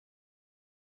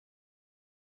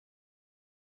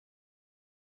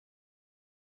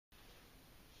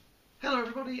Hello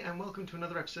everybody and welcome to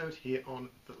another episode here on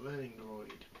The Learning Droid.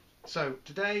 So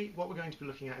today what we're going to be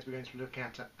looking at is we're going to be looking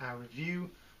at our review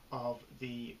of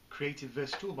the Creative Verse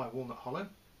tool by Walnut Hollow.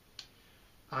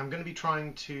 I'm going to be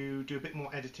trying to do a bit more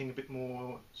editing, a bit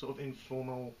more sort of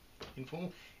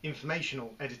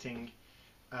informational editing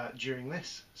during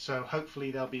this. So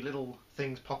hopefully there'll be little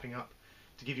things popping up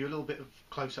to give you a little bit of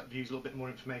close-up views, a little bit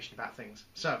more information about things.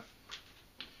 So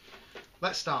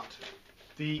let's start.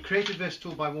 The Creative Verse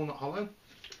tool by Walnut Hollow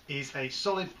is a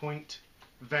solid point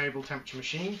variable temperature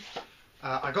machine.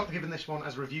 I got given this one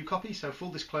as a review copy, so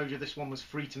full disclosure, this one was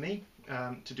free to me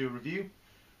to do a review.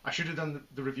 I should have done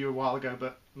the review a while ago,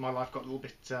 but my life got a little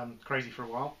bit crazy for a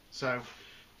while. So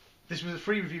this was a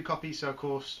free review copy, so of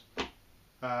course,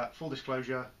 full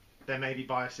disclosure, there may be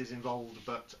biases involved,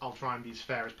 but I'll try and be as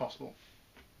fair as possible.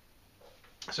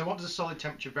 So what does a solid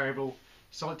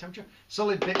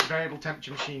bit variable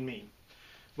temperature machine mean?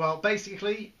 Well,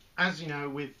 basically, as you know,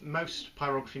 with most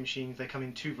pyrography machines, they come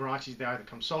in two varieties. They either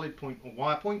come solid point or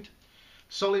wire point.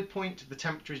 Solid point, the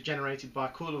temperature is generated by a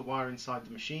coil of wire inside the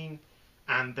machine,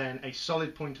 and then a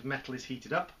solid point of metal is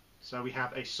heated up. So we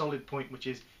have a solid point, which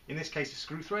is, in this case, a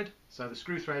screw thread. So the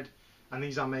screw thread, and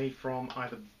these are made from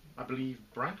either, I believe,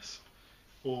 brass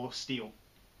or steel.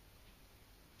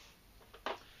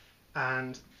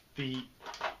 And the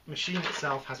machine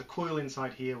itself has a coil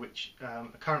inside here which a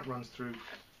current runs through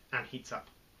and heats up.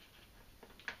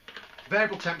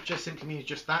 Variable temperature simply means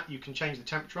just that. You can change the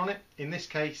temperature on it. In this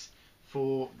case,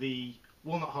 for the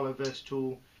Walnut Hollow Verse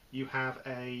tool, you have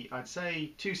a, I'd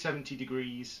say, 270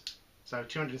 degrees, so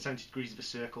 270 degrees of a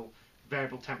circle,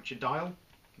 variable temperature dial,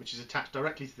 which is attached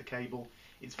directly to the cable.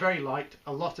 It's very light.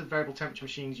 A lot of variable temperature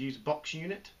machines use a box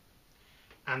unit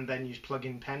and then use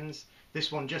plug-in pens.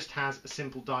 This one just has a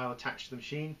simple dial attached to the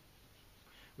machine,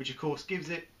 which of course gives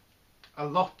it a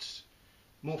lot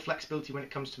more flexibility when it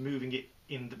comes to moving it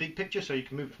in the big picture, so you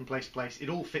can move it from place to place. It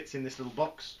all fits in this little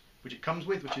box which it comes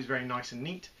with, which is very nice and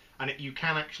neat, and you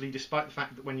can actually, despite the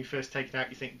fact that when you first take it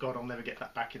out you think, God, I'll never get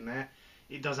that back in there,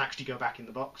 it does actually go back in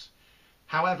the box.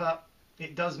 However,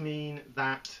 it does mean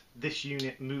that this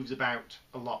unit moves about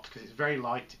a lot because it's very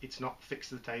light, it's not fixed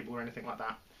to the table or anything like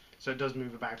that, so it does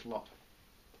move about a lot.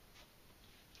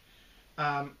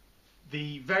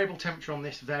 The variable temperature on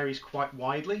this varies quite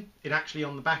widely. It actually,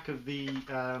 on the back of the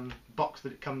box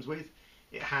that it comes with,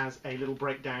 it has a little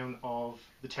breakdown of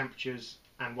the temperatures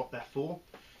and what they're for.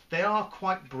 They are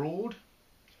quite broad,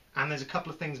 and there's a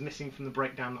couple of things missing from the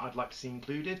breakdown that I'd like to see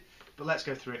included, but let's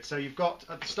go through it. So you've got,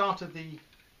 at the start of the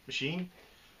machine,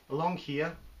 along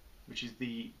here, which is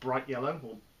the bright yellow,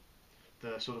 or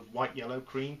the sort of white yellow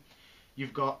cream,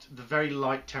 you've got the very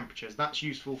light temperatures. That's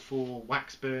useful for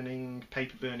wax burning,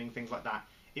 paper burning, things like that.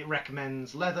 It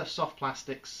recommends leather, soft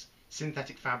plastics,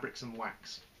 synthetic fabrics and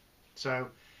wax. So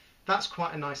that's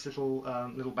quite a nice little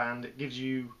band. It gives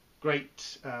you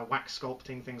great wax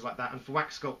sculpting, things like that. And for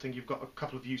wax sculpting you've got a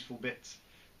couple of useful bits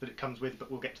that it comes with,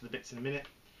 but we'll get to the bits in a minute.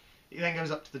 It then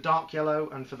goes up to the dark yellow,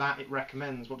 and for that it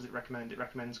recommends, what does it recommend? It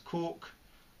recommends cork,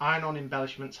 iron-on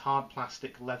embellishments, hard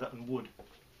plastic, leather and wood.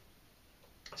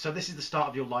 So this is the start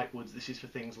of your light woods. This is for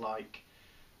things like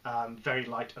very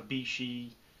light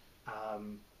obeshi,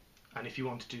 and if you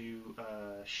want to do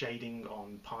shading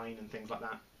on pine and things like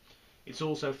that. It's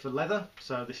also for leather,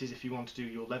 so this is if you want to do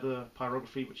your leather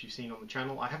pyrography, which you've seen on the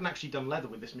channel. I haven't actually done leather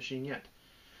with this machine yet.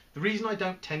 The reason I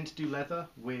don't tend to do leather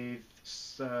with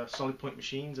solid point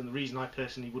machines, and the reason I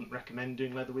personally wouldn't recommend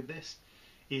doing leather with this,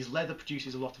 is leather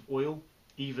produces a lot of oil.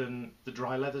 Even the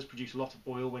dry leathers produce a lot of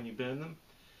oil when you burn them,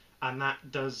 and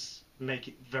that does make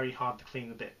it very hard to clean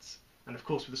the bits. And of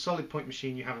course with a solid point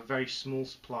machine you have a very small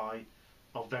supply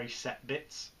of very set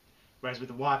bits, whereas with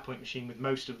a wire point machine, with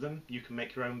most of them you can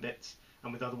make your own bits,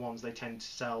 and with other ones they tend to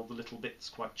sell the little bits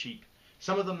quite cheap.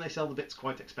 Some of them they sell the bits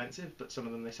quite expensive, but some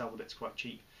of them they sell the bits quite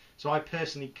cheap. So I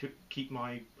personally keep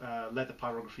my leather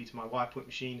pyrography to my wire point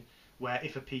machine, where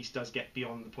if a piece does get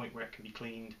beyond the point where it can be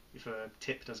cleaned, if a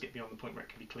tip does get beyond the point where it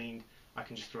can be cleaned, I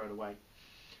can just throw it away.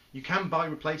 You can buy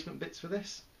replacement bits for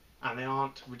this, and they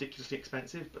aren't ridiculously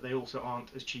expensive, but they also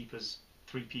aren't as cheap as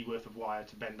 3p worth of wire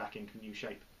to bend back into a new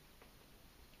shape.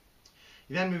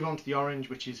 You then move on to the orange,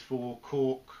 which is for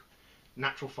cork,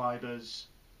 natural fibres,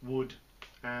 wood,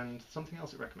 and something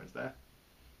else it recommends there.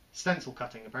 Stencil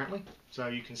cutting, apparently, so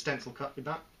you can stencil cut with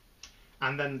that.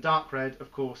 And then the dark red,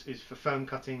 of course, is for foam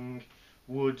cutting,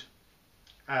 wood,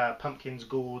 pumpkins,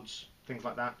 gourds, things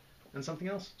like that. And something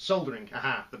else? Soldering.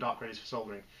 Aha, the dark red is for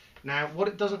soldering. Now, what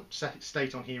it doesn't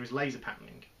state on here is laser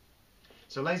patterning.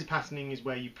 So laser patterning is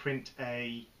where you print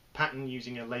a pattern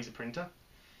using a laser printer.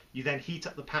 You then heat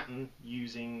up the pattern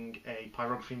using a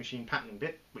pyrography machine patterning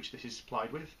bit, which this is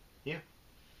supplied with. here,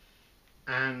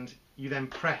 and you then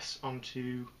press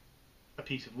onto a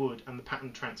piece of wood and the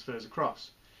pattern transfers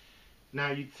across.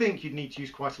 Now you'd think you'd need to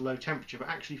use quite a low temperature, but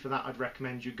actually for that I'd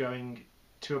recommend you going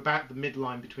to about the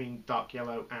midline between dark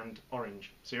yellow and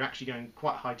orange. So you're actually going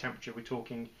quite high temperature. We're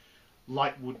talking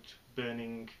light wood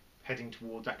burning, heading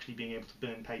towards actually being able to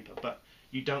burn paper, but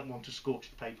you don't want to scorch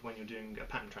the paper when you're doing a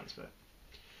pattern transfer.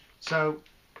 So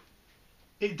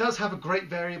it does have a great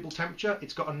variable temperature.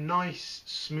 It's got a nice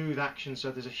smooth action,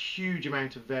 so there's a huge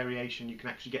amount of variation you can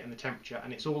actually get in the temperature,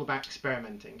 and it's all about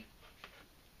experimenting.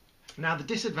 Now the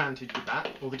disadvantage with that,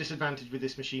 or the disadvantage with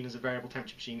this machine as a variable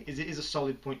temperature machine, is it is a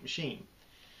solid point machine.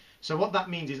 So what that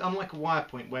means is, unlike a wire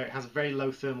point where it has a very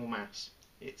low thermal mass,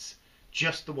 it's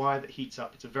just the wire that heats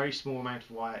up. It's a very small amount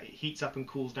of wire. It heats up and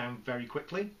cools down very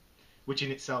quickly, which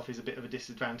in itself is a bit of a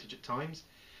disadvantage at times.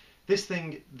 This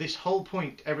thing, this whole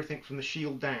point, everything from the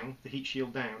shield down, the heat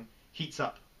shield down, heats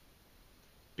up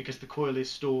because the coil is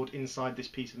stored inside this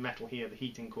piece of metal here. The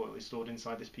heating coil is stored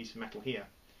inside this piece of metal here,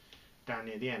 down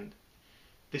near the end.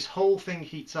 This whole thing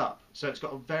heats up, so it's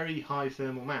got a very high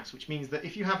thermal mass, which means that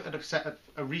if you have it set at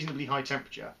a reasonably high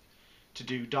temperature to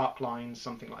do dark lines,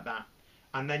 something like that,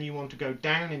 and then you want to go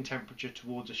down in temperature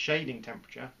towards a shading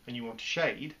temperature, and you want to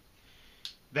shade,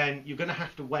 then you're going to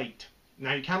have to wait.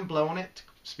 Now you can blow on it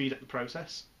to speed up the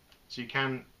process, so you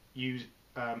can use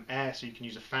air, so you can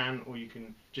use a fan, or you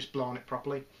can just blow on it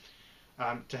properly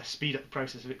to speed up the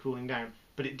process of it cooling down.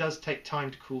 But it does take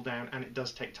time to cool down, and it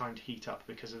does take time to heat up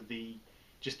because of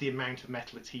just the amount of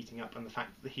metal it's heating up, and the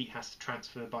fact that the heat has to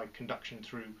transfer by conduction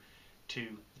through to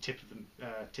the tip of the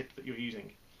tip that you're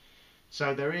using.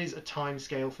 So there is a time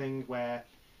scale thing where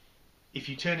if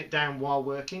you turn it down while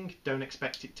working, don't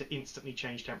expect it to instantly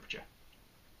change temperature.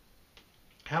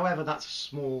 However, that's a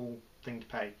small thing to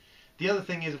pay. The other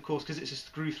thing is, of course, because it's a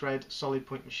screw thread solid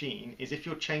point machine, is if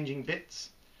you're changing bits,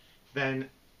 then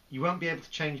you won't be able to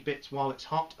change bits while it's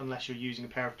hot unless you're using a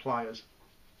pair of pliers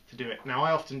to do it. Now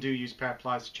I often do use a pair of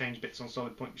pliers to change bits on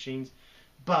solid point machines,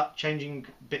 but changing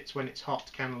bits when it's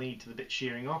hot can lead to the bit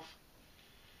shearing off.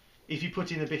 If you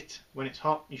put in a bit when it's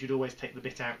hot, you should always take the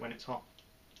bit out when it's hot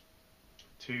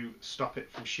to stop it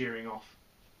from shearing off.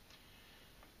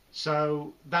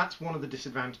 So that's one of the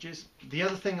disadvantages. The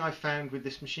other thing I found with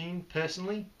this machine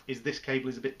personally is this cable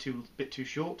is a bit too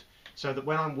short, so that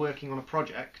when I'm working on a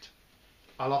project,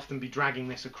 I'll often be dragging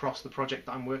this across the project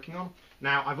that I'm working on.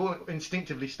 Now, I've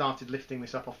instinctively started lifting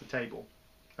this up off the table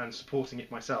and supporting it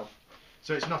myself,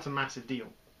 so it's not a massive deal.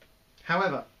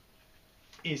 However,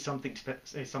 is something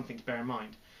to bear in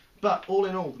mind. But all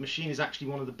in all, the machine is actually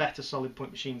one of the better solid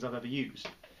point machines I've ever used.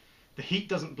 The heat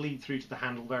doesn't bleed through to the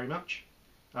handle very much.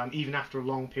 Even after a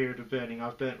long period of burning,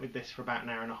 I've burnt with this for about an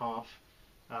hour and a half,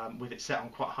 with it set on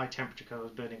quite high temperature because I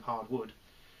was burning hard wood.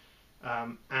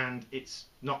 And it's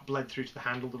not bled through to the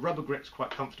handle. The rubber grip's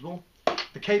quite comfortable.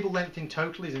 The cable length in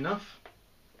total is enough,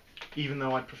 even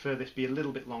though I'd prefer this be a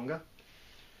little bit longer.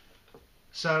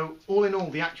 So all in all,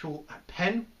 the actual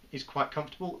pen is quite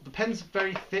comfortable. The pen's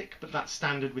very thick, but that's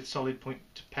standard with solid point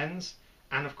pens.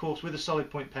 And of course, with a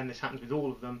solid point pen, this happens with all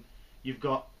of them. You've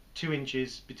got 2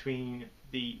 inches between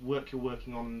the work you're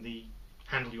working on and the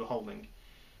handle you're holding.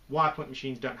 Wire point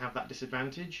machines don't have that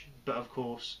disadvantage, but of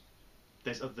course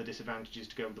there's other disadvantages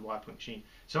to go with the wire point machine.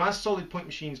 So as solid point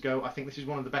machines go, I think this is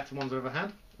one of the better ones I've ever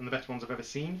had, and the better ones I've ever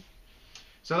seen.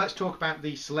 So let's talk about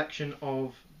the selection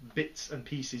of bits and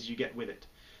pieces you get with it.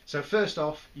 So first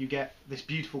off, you get this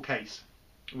beautiful case,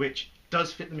 which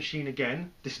does fit the machine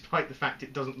again, despite the fact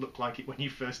it doesn't look like it when you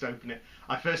first open it.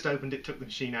 I first opened it, took the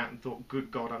machine out, and thought,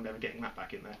 good God, I'm never getting that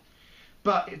back in there.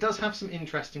 But it does have some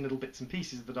interesting little bits and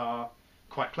pieces that are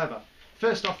quite clever.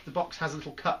 First off, the box has a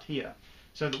little cut here,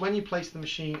 so that when you place the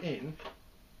machine in,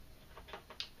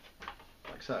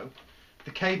 like so,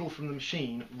 the cable from the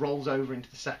machine rolls over into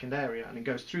the second area and it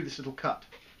goes through this little cut,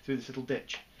 through this little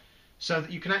ditch, so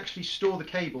that you can actually store the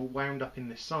cable wound up in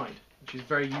this side, which is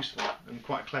very useful and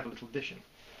quite a clever little addition.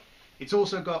 It's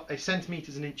also got a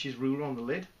centimetres and inches ruler on the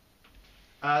lid.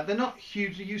 They're not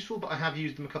hugely useful, but I have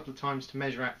used them a couple of times to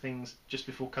measure out things just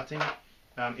before cutting,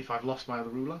 if I've lost my other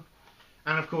ruler.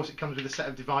 And of course it comes with a set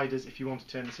of dividers if you want to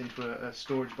turn this into a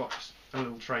storage box and a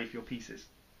little tray for your pieces.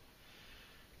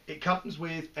 It comes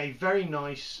with a very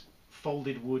nice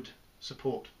folded wood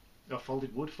support, or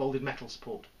folded metal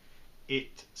support.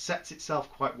 It sets itself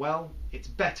quite well. It's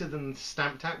better than the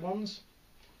stamped out ones,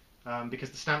 because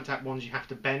the stamped out ones you have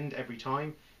to bend every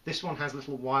time. This one has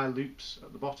little wire loops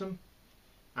at the bottom,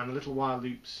 and the little wire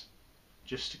loops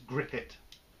just grip it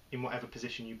in whatever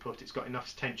position you put. It's got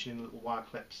enough tension in the little wire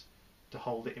clips to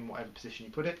hold it in whatever position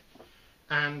you put it,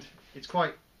 and it's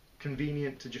quite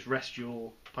convenient to just rest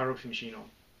your pyrography machine on.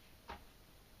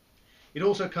 It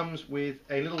also comes with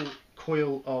a little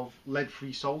coil of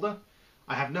lead-free solder.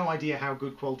 I have no idea how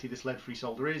good quality this lead-free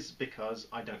solder is because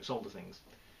I don't solder things.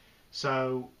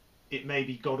 So it may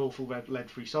be god-awful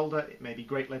lead-free solder, it may be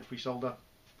great lead-free solder,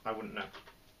 I wouldn't know.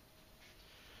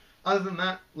 Other than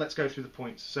that, let's go through the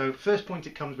points. So first point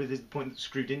it comes with is the point that's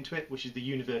screwed into it, which is the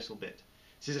universal bit.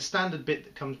 This is a standard bit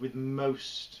that comes with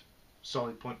most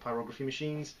solid point pyrography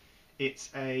machines. It's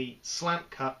a slant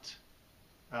cut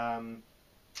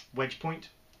wedge point.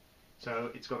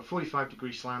 So it's got a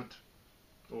 45-degree slant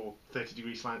or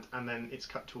 30-degree slant, and then it's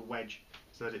cut to a wedge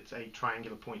so that it's a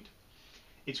triangular point.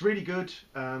 It's really good.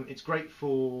 It's great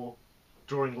for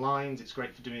drawing lines. It's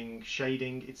great for doing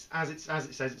shading. It's as it says,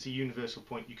 it's a universal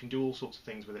point. You can do all sorts of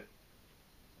things with it.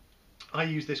 I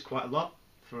use this quite a lot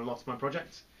for a lot of my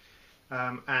projects.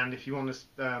 And if you want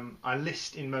to, I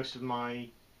list in most of my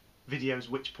videos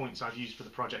which points I've used for the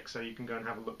project, so you can go and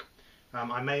have a look.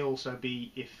 I may also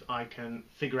be, if I can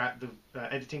figure out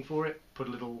the editing for it, put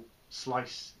a little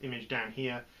slice image down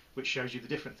here which shows you the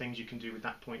different things you can do with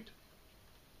that point.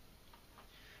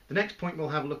 The next point we'll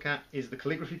have a look at is the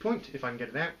calligraphy point. If I can get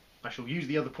it out, I shall use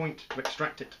the other point to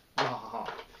extract it.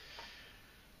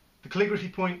 The calligraphy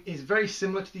point is very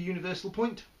similar to the universal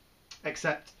point,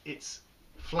 except it's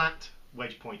flat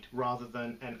wedge point rather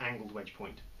than an angled wedge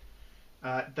point.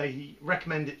 They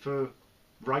recommend it for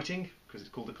writing because it's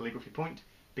called a calligraphy point,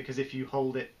 because if you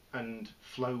hold it and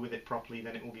flow with it properly,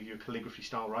 then it will give you a calligraphy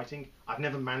style writing. I've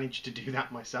never managed to do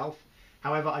that myself.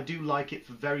 However, I do like it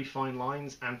for very fine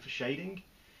lines and for shading,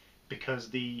 because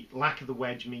the lack of the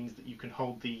wedge means that you can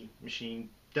hold the machine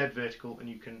dead vertical and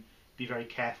you can be very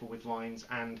careful with lines.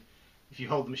 And if you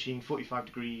hold the machine 45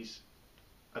 degrees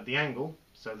at the angle,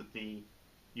 so that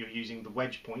you're using the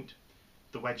wedge point,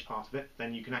 the wedge part of it,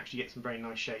 then you can actually get some very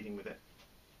nice shading with it.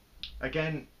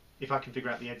 Again, if I can figure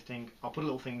out the editing, I'll put a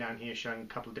little thing down here showing a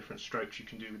couple of different strokes you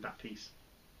can do with that piece.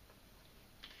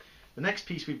 The next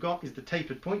piece we've got is the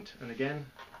tapered point, and again,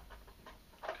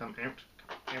 come out.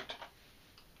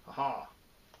 Aha!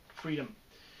 Freedom.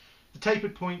 The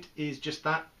tapered point is just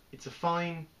that. It's a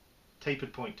fine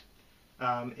tapered point.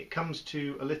 It comes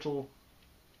to a little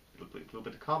bit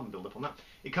of carbon build-up on that.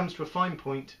 It comes to a fine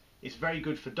point. It's very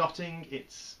good for dotting.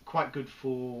 It's quite good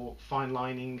for fine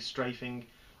lining, strafing.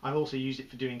 I've also used it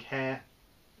for doing hair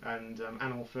and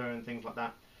animal fur and things like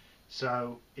that.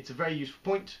 So it's a very useful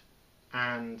point,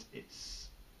 and it's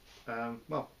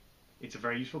it's a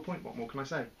very useful point. What more can I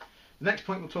say? The next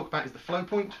point we'll talk about is the flow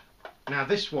point. Now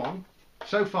this one,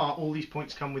 so far all these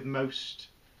points come with most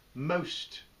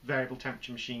variable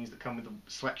temperature machines that come with a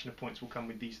selection of points will come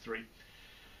with these three.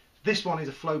 This one is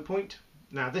a flow point.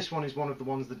 Now this one is one of the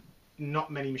ones that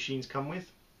not many machines come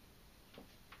with.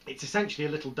 It's essentially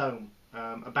a little dome,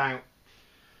 about,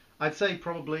 I'd say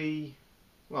probably,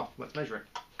 well, let's measure it.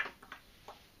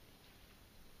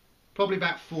 Probably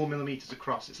about 4 millimeters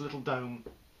across. It's a little dome,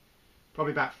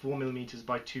 probably about 4 millimeters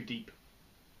by 2 deep,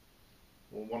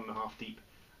 or 1.5 deep.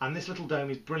 And this little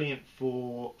dome is brilliant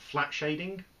for flat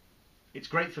shading. It's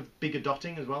great for bigger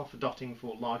dotting as well, for dotting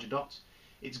for larger dots.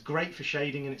 It's great for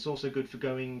shading, and it's also good for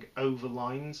going over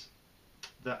lines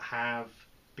that have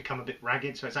become a bit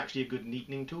ragged, so it's actually a good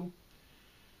neatening tool.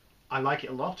 I like it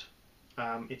a lot.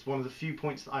 It's one of the few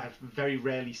points that I have very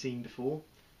rarely seen before,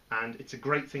 and it's a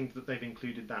great thing that they've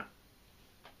included that.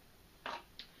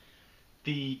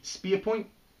 The spear point,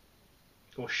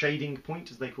 or shading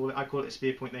point as they call it, I call it a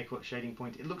spear point, they call it a shading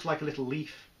point. It looks like a little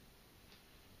leaf,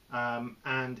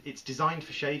 and it's designed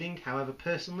for shading. However,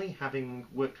 personally, having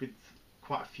worked with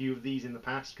quite a few of these in the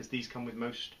past, because these come with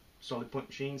most solid point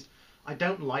machines, I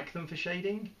don't like them for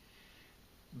shading,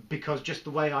 because just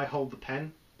the way I hold the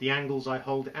pen, the angles I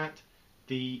hold it at,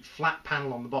 the flat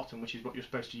panel on the bottom, which is what you're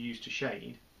supposed to use to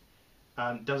shade,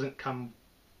 doesn't come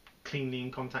cleanly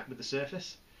in contact with the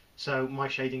surface. So my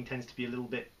shading tends to be a little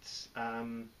bit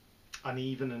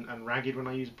uneven and ragged when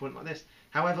I use a point like this.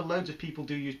 However, loads of people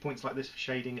do use points like this for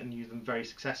shading and use them very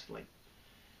successfully.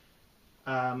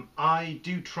 I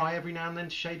do try every now and then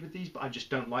to shade with these, but I just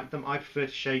don't like them. I prefer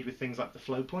to shade with things like the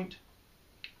flow point,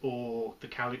 or the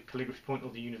calligraphy point, or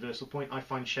the universal point. I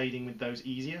find shading with those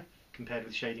easier compared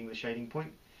with shading with a shading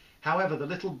point. However, the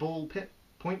little ball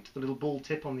point, the little ball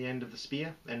tip on the end of the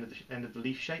spear, end of the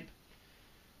leaf shape,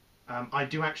 I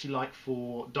do actually like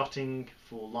for dotting,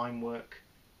 for line work,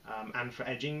 and for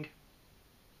edging.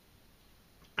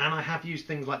 And I have used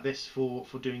things like this for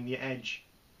doing the edge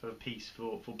of a piece,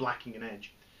 for blacking an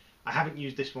edge. I haven't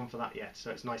used this one for that yet,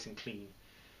 so it's nice and clean.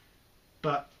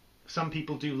 But some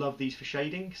people do love these for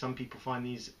shading. Some people find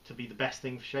these to be the best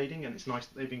thing for shading, and it's nice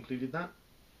that they've included that.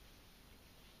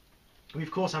 We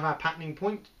of course have our patterning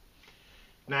point.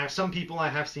 Now, some people I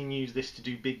have seen use this to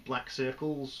do big black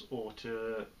circles or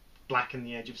to blacken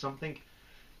the edge of something.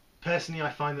 Personally, I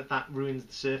find that that ruins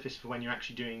the surface for when you're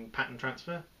actually doing pattern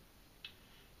transfer.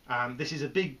 This is a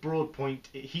big broad point.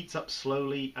 It heats up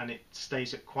slowly and it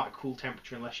stays at quite a cool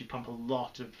temperature unless you pump a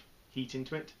lot of heat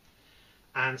into it.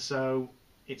 And so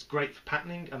it's great for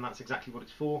patterning, and that's exactly what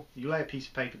it's for. You lay a piece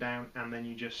of paper down and then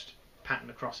you just pattern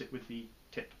across it with the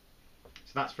tip.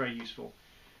 So that's very useful.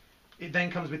 It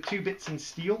then comes with 2 bits in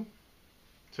steel.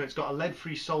 So it's got a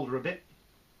lead-free solderer bit.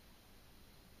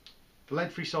 The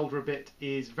lead-free solderer bit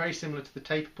is very similar to the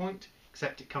taper point,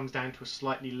 except it comes down to a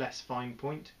slightly less fine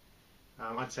point.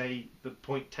 I'd say the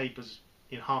point tapers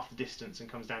in half the distance and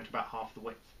comes down to about half the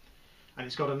width. And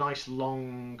it's got a nice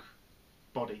long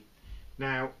body.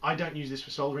 Now, I don't use this for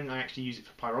soldering, I actually use it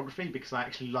for pyrography because I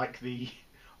actually like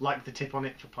the tip on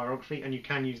it for pyrography, and you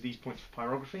can use these points for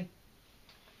pyrography.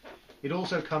 It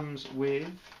also comes with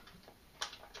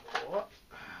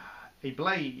a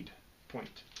blade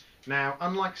point. Now,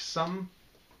 unlike some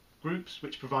groups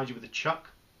which provide you with a chuck,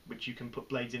 which you can put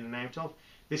blades in and out of,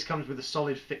 this comes with a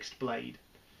solid fixed blade.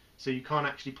 So you can't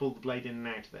actually pull the blade in and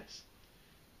out of this.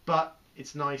 But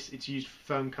it's nice, it's used for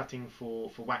foam cutting, for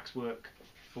waxwork,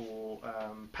 for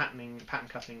pattern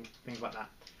cutting, things like that.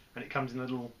 And it comes in a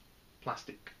little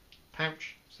plastic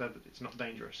pouch so that it's not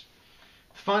dangerous.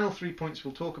 The final 3 points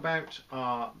we'll talk about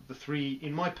are the 3,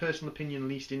 in my personal opinion,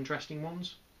 least interesting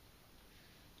ones.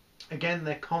 Again,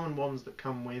 they're common ones that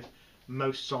come with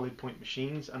most solid point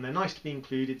machines, and they're nice to be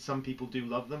included. Some people do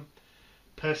love them.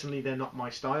 Personally, they're not my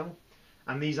style.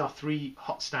 And these are 3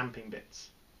 hot stamping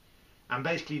bits. And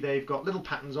basically they've got little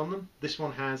patterns on them. This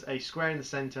one has a square in the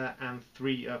centre and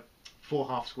 4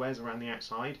 half squares around the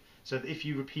outside, so that if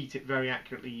you repeat it very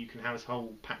accurately you can have a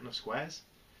whole pattern of squares.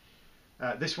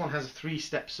 This one has a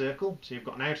 3-step circle, so you've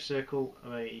got an outer circle,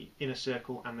 an inner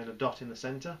circle, and then a dot in the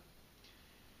centre.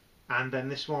 And then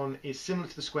this one is similar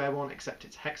to the square one, except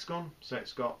it's hexagon, so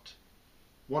it's got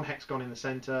 1 hexagon in the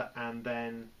centre and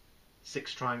then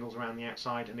 6 triangles around the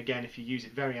outside. And again, if you use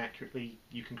it very accurately,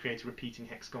 you can create a repeating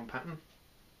hexagon pattern.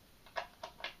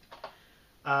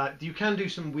 You can do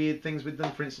some weird things with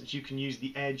them. For instance, you can use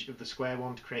the edge of the square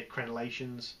one to create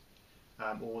crenellations,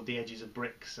 or the edges of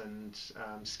bricks and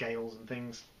scales and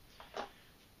things.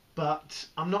 But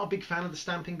I'm not a big fan of the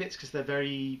stamping bits because they're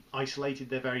very isolated.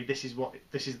 They're very, this is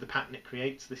the pattern it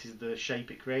creates, this is the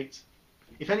shape it creates.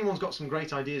 If anyone's got some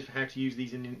great ideas for how to use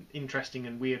these in an interesting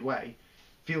and weird way,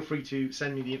 feel free to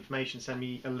send me the information, send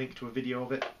me a link to a video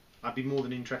of it. I'd be more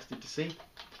than interested to see.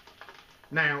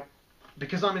 Now,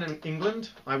 because I'm in England,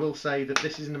 I will say that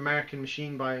this is an American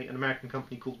machine by an American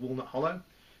company called Walnut,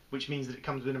 which means that it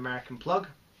comes with an American plug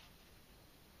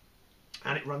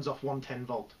and it runs off 110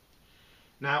 volt.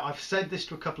 Now, I've said this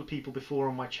to a couple of people before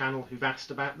on my channel who've asked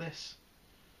about this.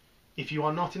 If you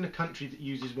are not in a country that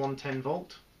uses 110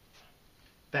 volt,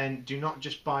 then do not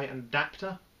just buy an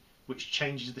adapter which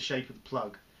changes the shape of the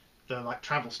plug. They're like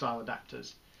travel style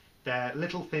adapters. They're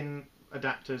little thin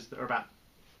adapters that are about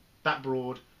that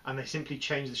broad, and they simply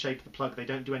change the shape of the plug. They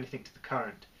don't do anything to the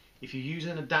current. If you use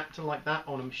an adapter like that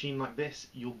on a machine like this,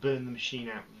 you'll burn the machine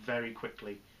out very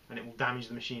quickly, and it will damage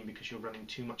the machine because you're running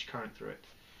too much current through it.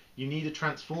 You need a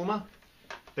transformer.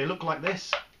 They look like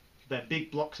this. They're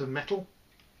big blocks of metal,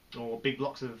 or big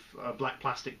blocks of black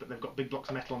plastic, but they've got big blocks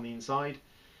of metal on the inside,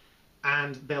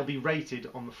 and they'll be rated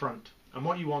on the front. And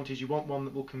what you want is, you want one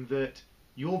that will convert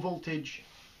your voltage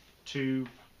to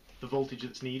the voltage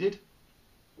that's needed,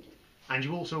 and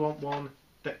you also want one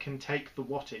that can take the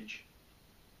wattage,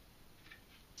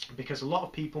 because a lot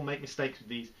of people make mistakes with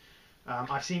these.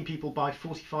 I've seen people buy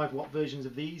 45 watt versions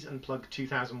of these and plug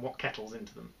 2000 watt kettles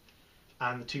into them,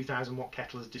 and the 2000 watt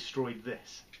kettle has destroyed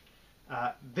this.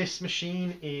 This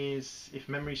machine is, if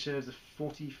memory serves,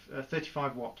 a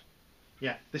 35 watt.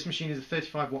 Yeah, this machine is a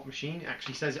 35 watt machine. It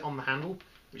actually says it on the handle,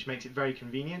 which makes it very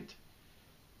convenient.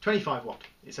 25 watt.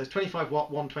 It says 25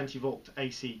 watt, 120 volt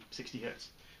AC, 60 hertz.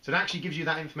 So it actually gives you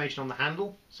that information on the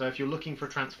handle. So if you're looking for a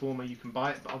transformer, you can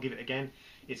buy it, but I'll give it again.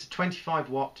 It's a 25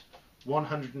 watt,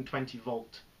 120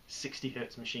 volt, 60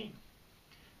 hertz machine.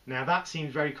 Now that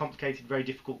seems very complicated, very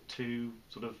difficult to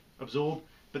sort of absorb,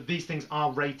 but these things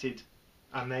are rated,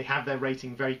 and they have their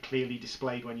rating very clearly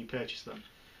displayed when you purchase them.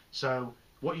 So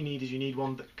what you need is, you need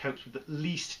one that copes with at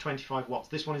least 25 watts.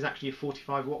 This one is actually a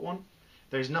 45 watt one.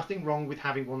 There is nothing wrong with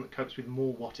having one that copes with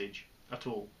more wattage at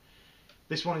all.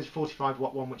 This one is a 45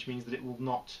 watt one, which means that it will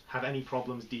not have any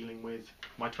problems dealing with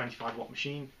my 25 watt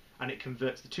machine, and it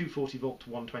converts the 240 volt to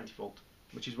 120 volt,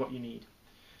 which is what you need.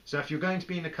 So if you're going to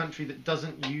be in a country that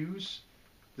doesn't use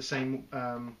the same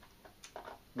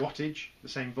wattage, the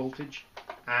same voltage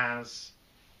as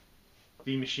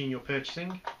the machine you're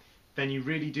purchasing, then you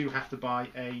really do have to buy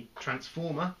a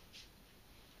transformer,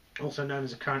 also known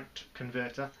as a current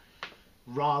converter,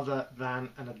 rather than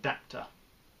an adapter,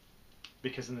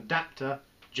 because an adapter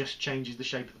just changes the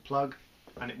shape of the plug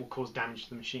and it will cause damage to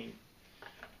the machine.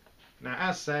 Now,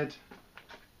 as said,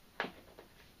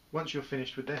 once you're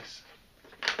finished with this,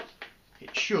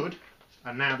 it should,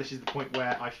 and now this is the point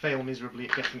where I fail miserably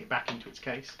at getting it back into its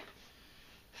case,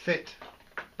 fit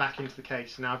back into the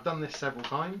case. Now, I've done this several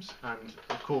times, and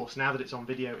of course now that it's on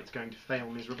video it's going to fail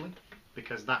miserably,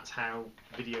 because that's how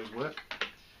videos work.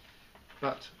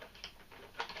 But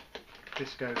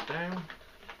this goes down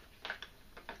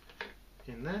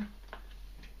in there.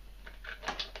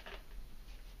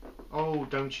 Oh,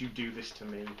 don't you do this to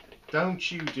me.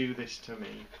 Don't you do this to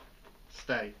me.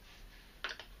 Stay.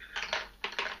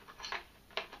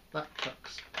 That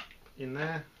tucks in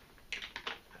there,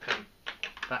 and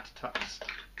that tucks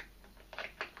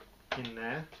in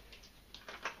there.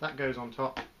 That goes on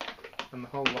top, and the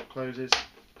whole lot closes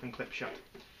and clips shut.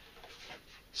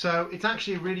 So it's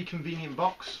actually a really convenient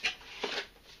box.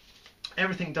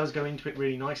 Everything does go into it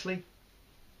really nicely.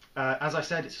 As I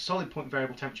said, it's a solid point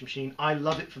variable temperature machine. I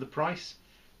love it for the price.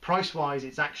 Price-wise,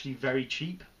 it's actually very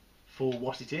cheap for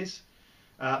what it is.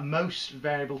 Most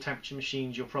variable temperature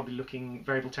machines, you're probably looking,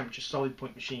 variable temperature solid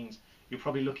point machines, you're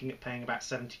probably looking at paying about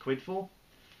 70 quid for.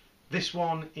 This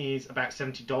one is about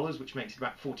 $70, which makes it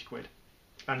about 40 quid.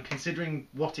 And considering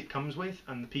what it comes with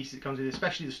and the pieces it comes with,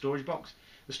 especially the storage box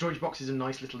is a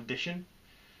nice little addition,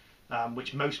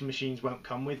 which most machines won't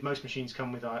come with. Most machines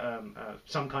come with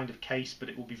some kind of case, but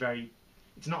it will be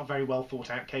it's not a very well thought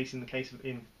out case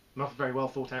not a very well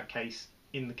thought out case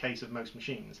in the case of most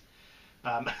machines.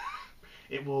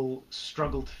 It will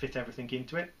struggle to fit everything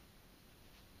into it.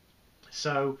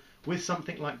 So with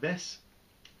something like this,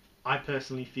 I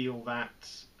personally feel that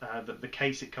the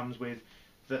case it comes with,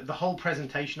 the whole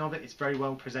presentation of it, it's very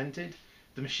well presented.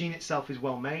 The machine itself is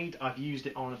well made. I've used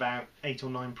it on about 8 or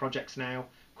 9 projects now.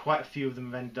 Quite a few of them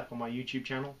have ended up on my YouTube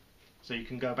channel, so you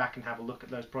can go back and have a look at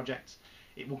those projects.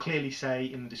 It will clearly say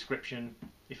in the description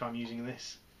if I'm using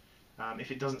this.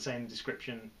 If it doesn't say in the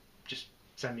description, just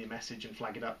send me a message and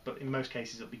flag it up, but in most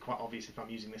cases it'll be quite obvious if I'm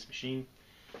using this machine.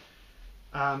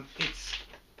 It's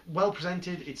well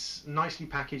presented, it's nicely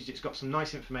packaged, it's got some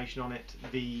nice information on it.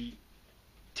 The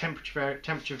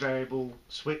temperature variable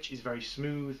switch is very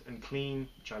smooth and clean,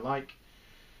 which I like.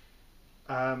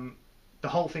 The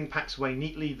whole thing packs away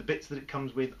neatly. The bits that it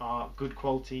comes with are good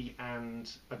quality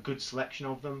and a good selection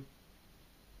of them.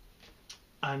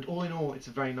 And all in all, it's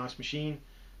a very nice machine.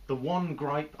 The one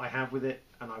gripe I have with it,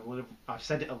 and I've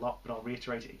said it a lot, but I'll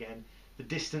reiterate it again, the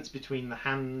distance between the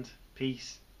hand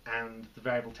piece and the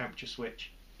variable temperature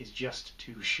switch is just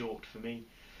too short for me.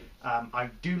 I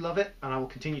do love it, and I will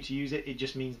continue to use it. It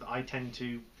just means that I tend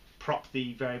to prop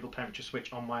the variable temperature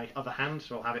switch on my other hand,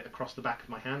 so I'll have it across the back of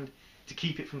my hand to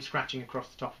keep it from scratching across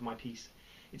the top of my piece.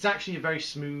 It's actually a very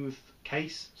smooth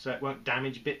case, so it won't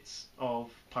damage bits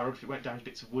of pyrography, it won't damage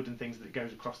bits of wood and things that it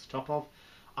goes across the top of.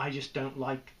 I just don't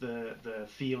like the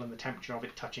feel and the temperature of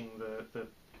it touching the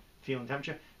feel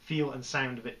and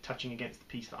sound of it touching against the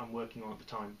piece that I'm working on at the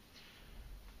time.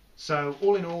 So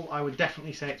all in all, I would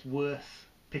definitely say it's worth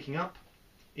picking up.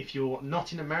 If you're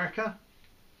not in America,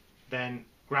 then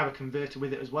grab a converter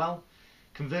with it as well.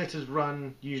 Converters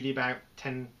run usually about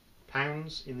 £10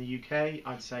 in the UK.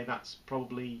 I'd say that's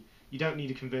probably, you don't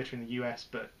need a converter in the US,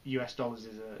 but US dollars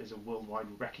is a worldwide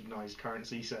recognised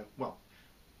currency, so, well,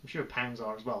 I'm sure pounds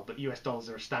are as well, but US dollars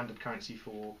are a standard currency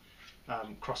for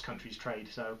cross-countries trade.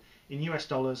 So in US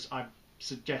dollars, I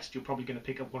suggest you're probably going to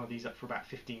pick up one of these up for about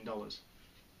 $15.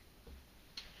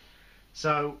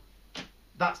 So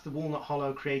that's the Walnut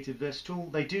Hollow Creative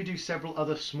Versatool. They do several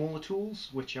other smaller tools,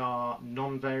 which are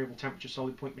non-variable temperature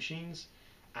solid point machines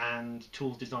and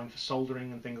tools designed for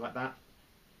soldering and things like that.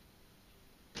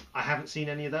 I haven't seen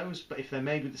any of those, but if they're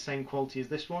made with the same quality as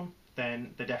this one,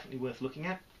 then they're definitely worth looking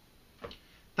at.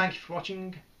 Thank you for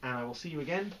watching, and I will see you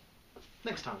again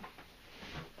next time.